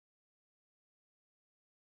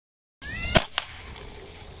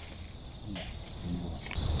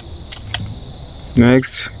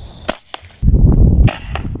Next.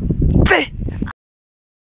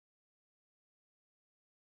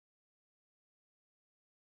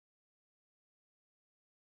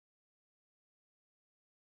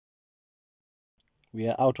 We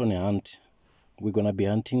are out on a hunt. We're gonna be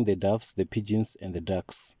hunting the doves, the pigeons, and the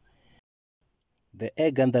ducks. The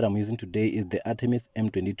air gun that I'm using today is the Artemis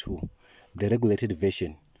M22, the regulated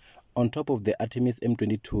version. On top of the Artemis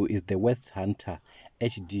M22 is the Westhunter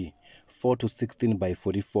HHD 4-16 by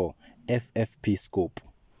 44 FFP scope.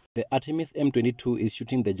 The Artemis M22 is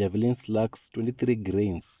shooting the Javelin slugs 23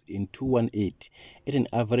 grains in 218 at an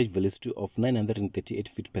average velocity of 938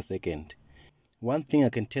 feet per second. One thing I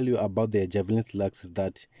can tell you about the Javelin slugs is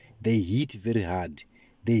that they hit very hard.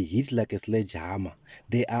 They hit like a sledgehammer.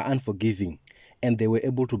 They are unforgiving, and they were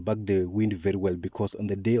able to buck the wind very well because on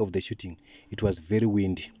the day of the shooting, it was very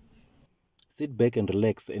windy. Sit back and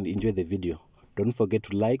relax and enjoy the video. Don't forget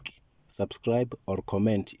to like, subscribe, or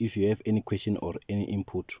comment if you have any question or any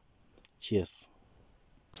input. Cheers.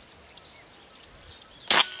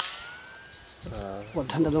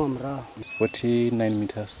 49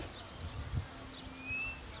 meters.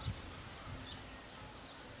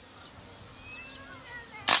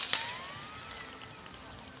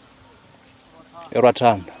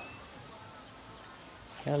 Eratanda.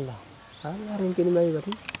 Yalla. Hala rin kini mai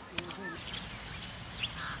batu.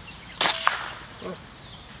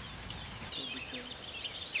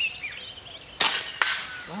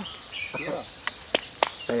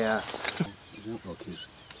 Ya. Okay.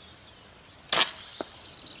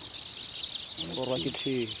 Orang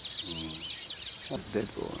kecil. Dead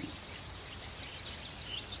one.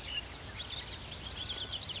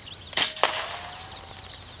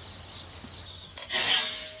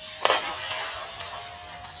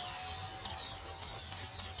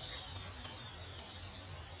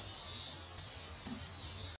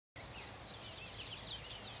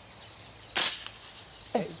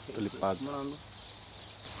 Lipat.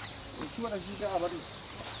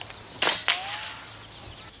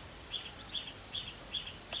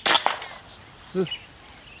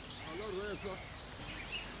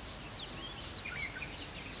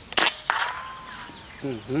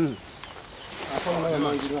 Apa namanya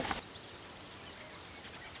manggil?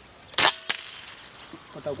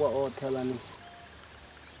 Kata gua hotel ni.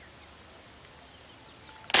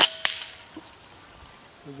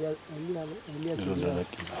 Dia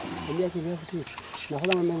kira betul. Nah,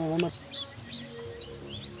 kalau memang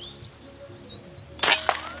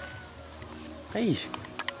Hey.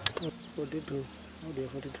 42. Oh, dia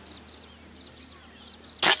 42.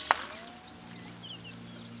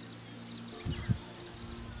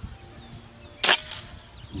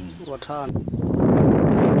 Rotan.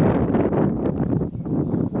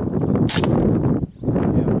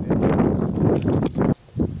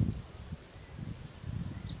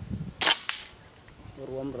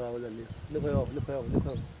 Ruam raw lali. Lepas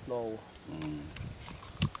low.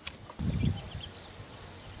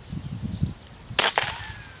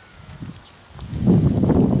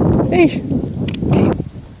 Hey.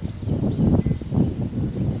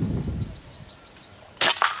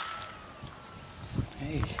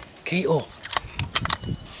 KO.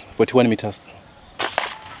 41 meters.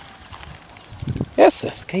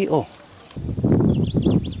 Yes, KO.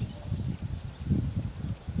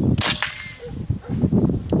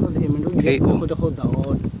 KO.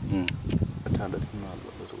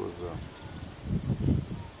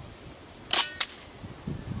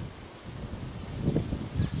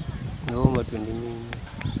 No, but when you mean,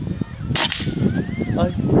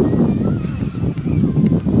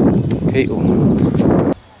 KO.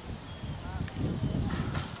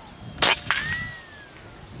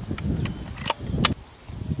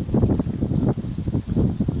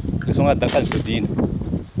 Isong atakan sa din.